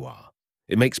rich you are.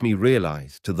 It makes me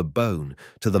realize to the bone,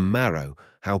 to the marrow,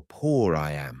 how poor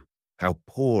I am,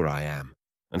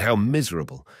 and how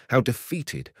miserable, how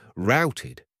defeated,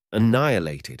 routed,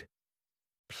 annihilated.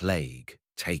 Plague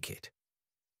take it.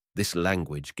 This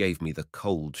language gave me the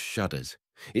cold shudders.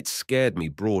 It scared me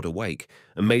broad awake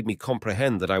and made me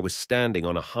comprehend that I was standing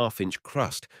on a half-inch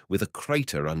crust with a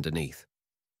crater underneath.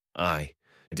 I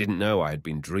didn't know I had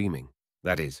been dreaming.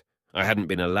 That is, I hadn't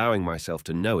been allowing myself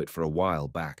to know it for a while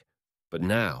back. But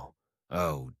now,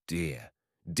 oh dear,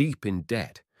 deep in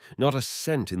debt, not a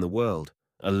cent in the world,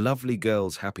 a lovely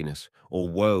girl's happiness or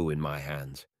woe in my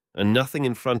hands, and nothing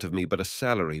in front of me but a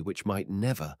salary which might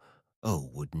never,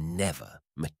 would never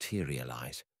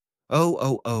materialize.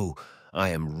 Oh, I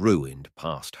am ruined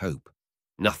past hope.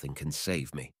 Nothing can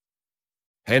save me.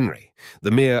 Henry,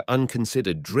 the mere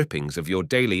unconsidered drippings of your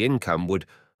daily income would—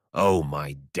 Oh,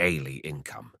 my daily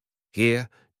income. Here,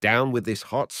 down with this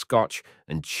hot scotch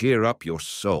and cheer up your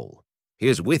soul.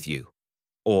 Here's with you.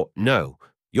 Or, no,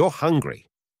 you're hungry.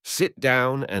 Sit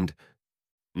down and—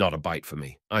 Not a bite for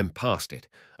me. I'm past it.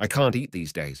 I can't eat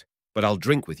these days, but I'll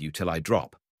drink with you till I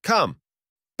drop. Come!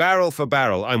 Barrel for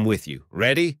barrel, I'm with you.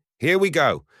 Ready? Here we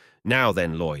go. Now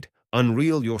then, Lloyd,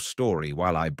 unreel your story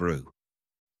while I brew.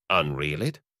 Unreel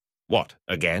it? What,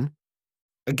 again?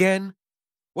 Again?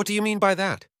 What do you mean by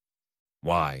that?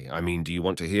 Why, I mean, do you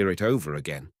want to hear it over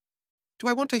again? Do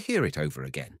I want to hear it over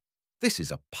again? This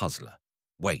is a puzzler.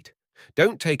 Wait,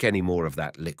 don't take any more of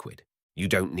that liquid. You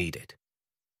don't need it.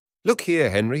 Look here,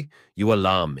 Henry, you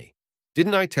alarm me.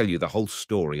 Didn't I tell you the whole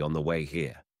story on the way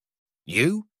here?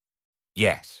 You?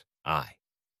 Yes, I.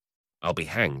 I'll be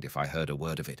hanged if I heard a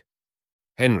word of it.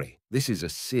 Henry, this is a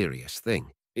serious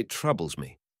thing. It troubles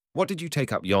me. What did you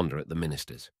take up yonder at the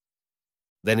minister's?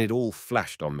 Then it all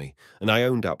flashed on me, and I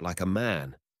owned up like a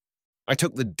man. I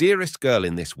took the dearest girl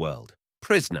in this world,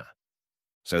 prisoner.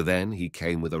 So then he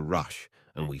came with a rush,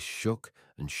 and we shook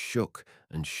and shook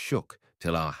and shook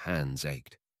till our hands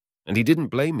ached. And he didn't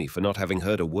blame me for not having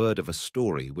heard a word of a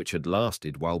story which had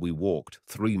lasted while we walked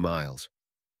 3 miles.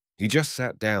 He just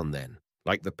sat down then,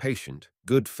 like the patient,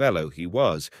 good fellow he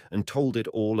was, and told it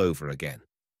all over again.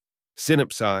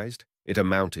 Synopsized, it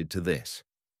amounted to this.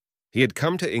 He had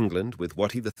come to England with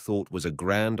what he thought was a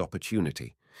grand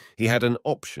opportunity. He had an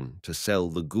option to sell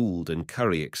the Gould and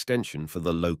Curry extension for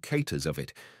the locators of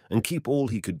it and keep all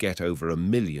he could get over $1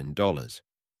 million.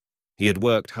 He had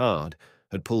worked hard,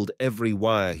 had pulled every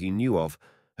wire he knew of,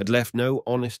 had left no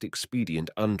honest expedient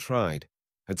untried,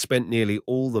 had spent nearly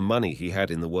all the money he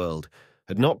had in the world,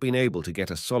 had not been able to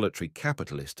get a solitary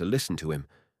capitalist to listen to him,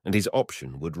 and his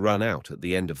option would run out at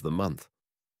the end of the month.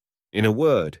 In a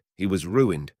word, he was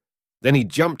ruined. Then he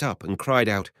jumped up and cried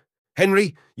out,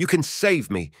 "Henry, you can save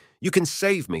me! You can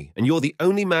save me, and you're the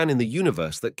only man in the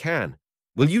universe that can.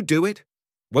 Will you do it?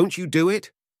 Won't you do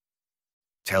it?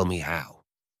 Tell me how.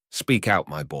 Speak out,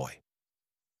 my boy.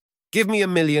 Give me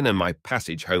 $1 million and my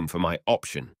passage home for my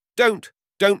option. Don't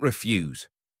refuse."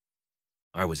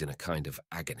 I was in a kind of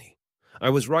agony. I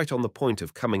was right on the point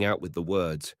of coming out with the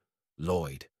words,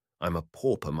 "Lloyd, I'm a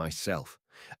pauper myself,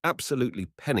 absolutely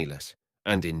penniless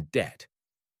and in debt."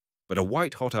 But a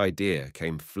white-hot idea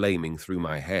came flaming through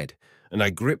my head, and I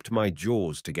gripped my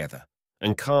jaws together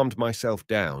and calmed myself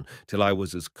down till I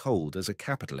was as cold as a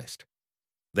capitalist.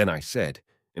 Then I said,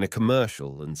 in a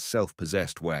commercial and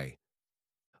self-possessed way,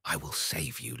 "I will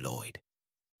save you, Lloyd."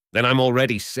 "Then I'm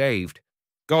already saved.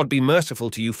 God be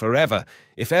merciful to you forever,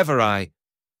 if ever I—"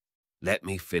 "Let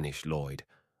me finish, Lloyd.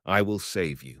 I will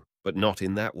save you, but not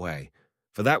in that way,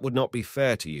 for that would not be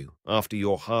fair to you after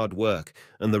your hard work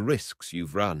and the risks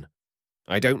you've run.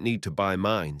 I don't need to buy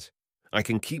mines. I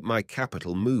can keep my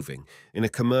capital moving in a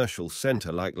commercial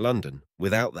centre like London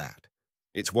without that.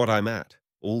 It's what I'm at,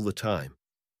 all the time.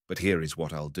 But here is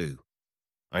what I'll do.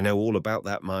 I know all about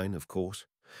that mine, of course.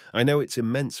 I know its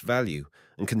immense value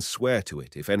and can swear to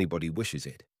it if anybody wishes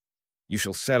it. You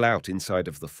shall sell out inside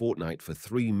of the fortnight for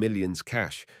 3 millions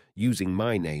cash, using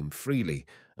my name freely,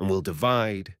 and will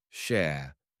divide,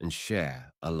 share, and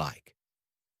share alike.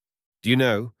 Do you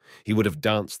know, he would have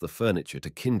danced the furniture to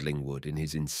kindling wood in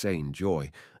his insane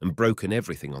joy and broken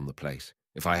everything on the place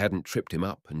if I hadn't tripped him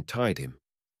up and tied him.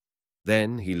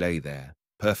 Then he lay there,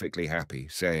 perfectly happy,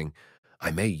 saying,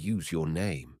 I may use your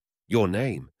name. Your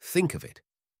name, think of it.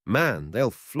 Man,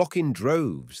 they'll flock in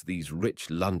droves, these rich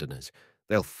Londoners.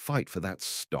 They'll fight for that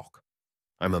stock.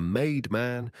 I'm a made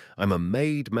man, I'm a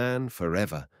made man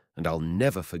forever, and I'll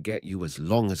never forget you as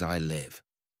long as I live.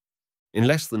 In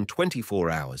less than 24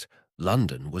 hours,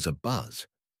 London was abuzz.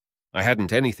 I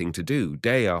hadn't anything to do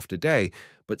day after day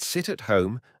but sit at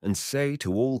home and say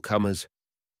to all comers,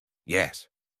 yes,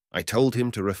 I told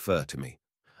him to refer to me.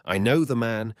 I know the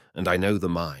man and I know the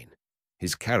mine.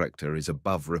 His character is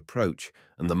above reproach,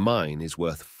 and the mine is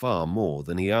worth far more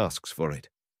than he asks for it.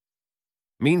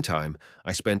 Meantime,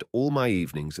 I spent all my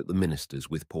evenings at the minister's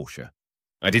with Portia.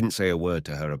 I didn't say a word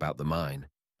to her about the mine.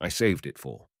 I saved it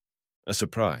for a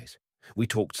surprise. We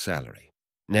talked salary.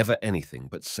 Never anything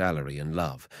but salary and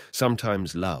love.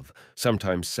 Sometimes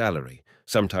salary,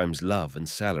 sometimes love and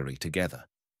salary together.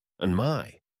 And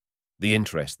the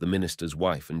interest the minister's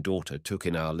wife and daughter took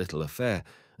in our little affair,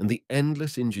 and the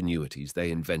endless ingenuities they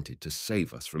invented to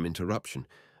save us from interruption,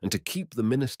 and to keep the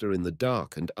minister in the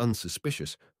dark and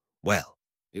unsuspicious, well,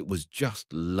 it was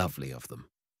just lovely of them.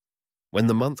 When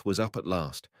the month was up at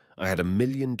last, I had $1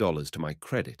 million to my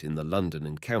credit in the London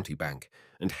and County Bank,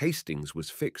 and Hastings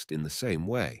was fixed in the same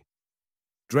way.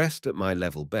 Dressed at my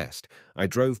level best, I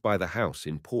drove by the house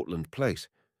in Portland Place,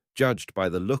 judged by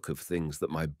the look of things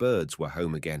that my birds were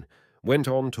home again, went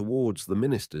on towards the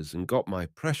minister's and got my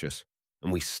precious,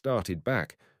 and we started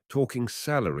back, talking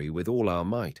salary with all our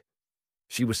might.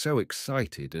 She was so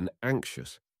excited and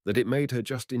anxious that it made her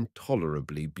just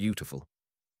intolerably beautiful.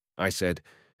 I said,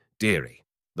 Dearie,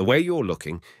 the way you're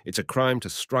looking, it's a crime to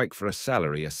strike for a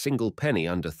salary a single penny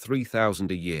under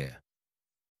 3,000 a year.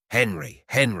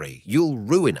 Henry, you'll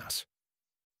ruin us.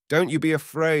 Don't you be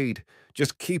afraid.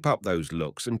 Just keep up those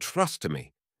looks and trust to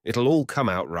me. It'll all come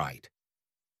out right.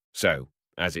 So,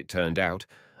 as it turned out,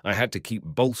 I had to keep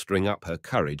bolstering up her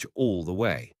courage all the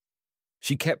way.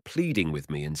 She kept pleading with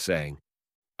me and saying,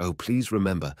 Oh, please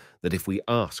remember that if we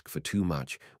ask for too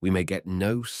much, we may get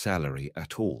no salary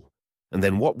at all. And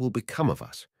then what will become of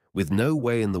us, with no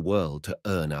way in the world to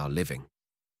earn our living?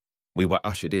 We were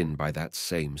ushered in by that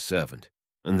same servant,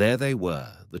 and there they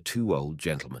were, the two old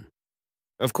gentlemen.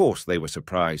 Of course, they were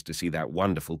surprised to see that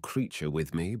wonderful creature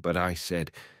with me, but I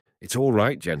said, It's all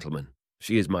right, gentlemen.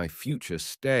 She is my future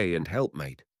stay and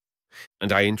helpmate.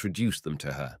 And I introduced them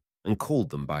to her and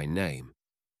called them by name.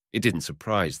 It didn't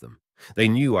surprise them. They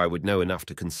knew I would know enough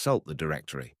to consult the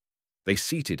directory. They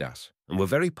seated us and were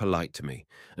very polite to me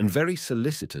and very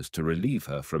solicitous to relieve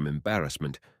her from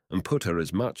embarrassment and put her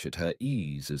as much at her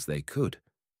ease as they could.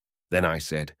 Then I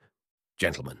said,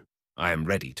 Gentlemen, I am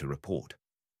ready to report.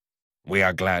 We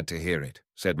are glad to hear it,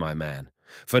 said my man.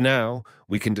 For now,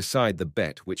 we can decide the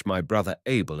bet which my brother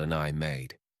Abel and I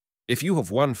made. If you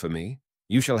have won for me,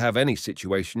 you shall have any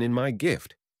situation in my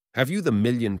gift. Have you the £1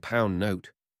 million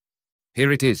note?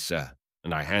 Here it is, sir,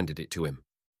 and I handed it to him.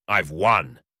 I've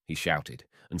won, he shouted,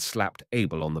 and slapped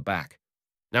Abel on the back.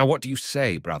 Now what do you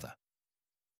say, brother?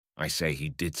 I say he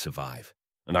did survive,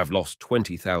 and I've lost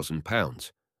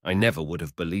 £20,000. I never would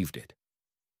have believed it.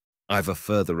 I've a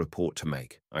further report to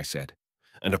make, I said,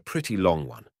 and a pretty long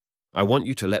one. I want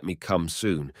you to let me come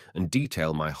soon and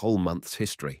detail my whole month's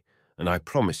history, and I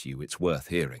promise you it's worth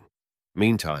hearing.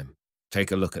 Meantime, take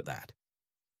a look at that.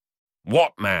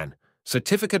 What, man?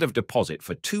 Certificate of deposit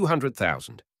for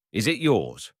 200,000. Is it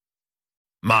yours?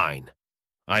 Mine.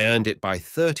 I earned it by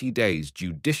 30 days'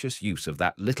 judicious use of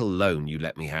that little loan you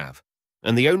let me have,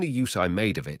 and the only use I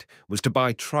made of it was to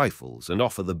buy trifles and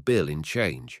offer the bill in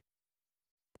change.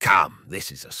 Come,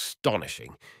 this is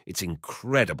astonishing. It's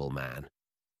incredible, man.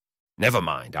 Never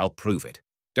mind, I'll prove it.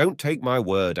 Don't take my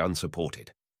word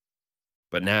unsupported.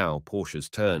 But now Portia's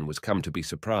turn was come to be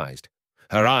surprised.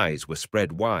 Her eyes were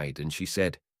spread wide, and she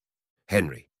said,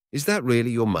 Henry, is that really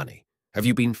your money? Have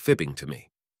you been fibbing to me?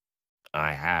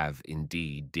 I have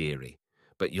indeed, dearie,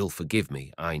 but you'll forgive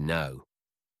me, I know.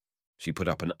 She put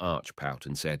up an arch pout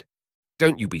and said,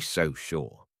 Don't you be so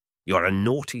sure. You're a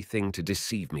naughty thing to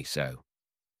deceive me so.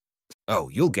 Oh,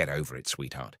 you'll get over it,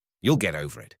 sweetheart. You'll get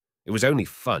over it. It was only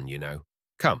fun, you know.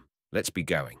 Come, let's be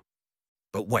going.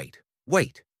 But wait.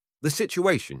 The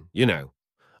situation, you know.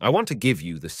 I want to give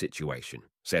you the situation,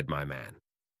 said my man.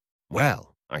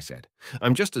 Well, I said.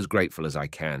 I'm just as grateful as I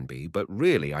can be, but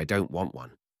really I don't want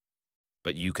one.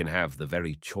 But you can have the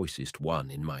very choicest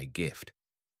one in my gift.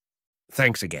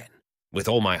 Thanks again, with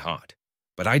all my heart,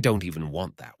 but I don't even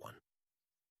want that one.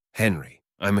 Henry,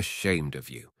 I'm ashamed of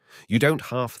you. You don't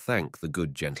half thank the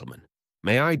good gentleman.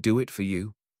 May I do it for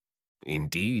you?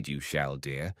 Indeed you shall,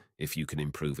 dear, if you can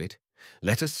improve it.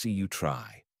 Let us see you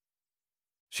try.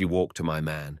 She walked to my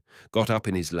man, got up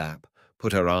in his lap,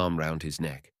 put her arm round his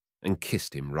neck, and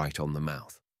kissed him right on the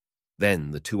mouth.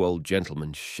 Then the two old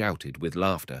gentlemen shouted with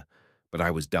laughter, but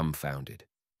I was dumbfounded,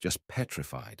 just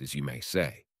petrified, as you may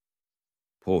say.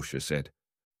 Portia said,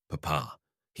 Papa,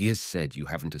 he has said you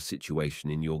haven't a situation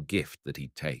in your gift that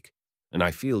he'd take, and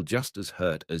I feel just as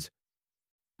hurt as—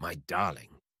 My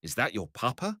darling, is that your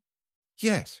papa?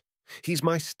 Yes, he's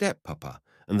my step-papa,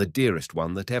 and the dearest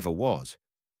one that ever was.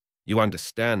 You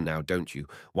understand now, don't you,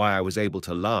 why I was able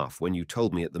to laugh when you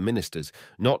told me at the minister's,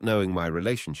 not knowing my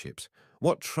relationships,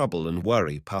 what trouble and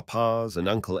worry Papa's and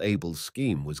Uncle Abel's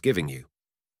scheme was giving you.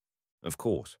 Of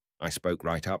course, I spoke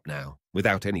right up now,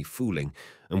 without any fooling,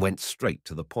 and went straight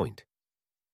to the point.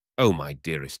 Oh, my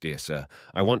dearest dear sir,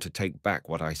 I want to take back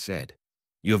what I said.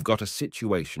 You have got a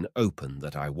situation open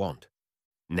that I want.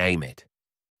 Name it.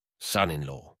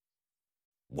 Son-in-law.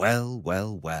 Well,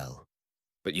 well, well.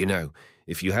 But you know,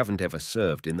 if you haven't ever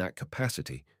served in that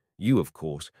capacity, you, of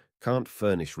course, can't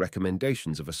furnish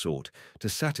recommendations of a sort to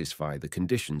satisfy the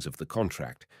conditions of the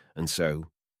contract, and so—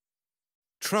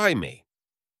 Try me.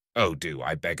 Oh, do,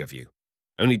 I beg of you.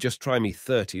 Only just try me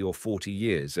 30 or 40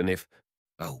 years, and if—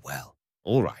 Oh, well,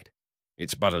 all right.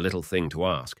 It's but a little thing to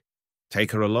ask.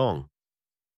 Take her along.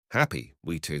 Happy,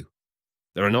 we two.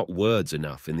 There are not words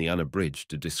enough in the unabridged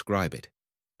to describe it.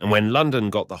 And when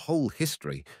London got the whole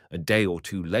history, a day or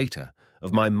two later,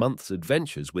 of my month's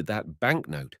adventures with that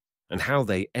banknote, and how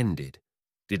they ended,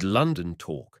 did London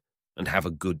talk and have a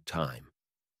good time?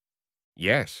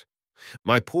 Yes.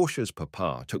 My Portia's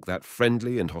papa took that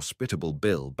friendly and hospitable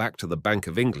bill back to the Bank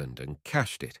of England and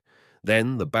cashed it.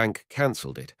 Then the bank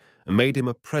cancelled it and made him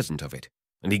a present of it,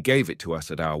 and he gave it to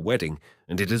us at our wedding,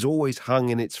 and it has always hung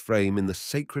in its frame in the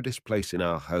sacredest place in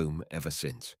our home ever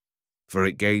since. For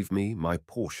it gave me my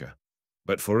Portia.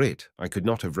 But for it I could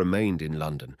not have remained in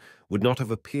London, would not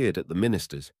have appeared at the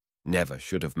minister's, never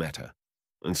should have met her.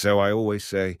 And so I always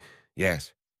say,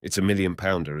 yes, it's £1 million,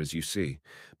 as you see,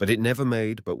 but it never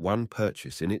made but one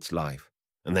purchase in its life,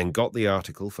 and then got the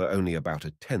article for only about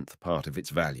 1/10 part of its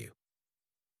value.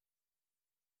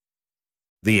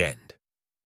 The end.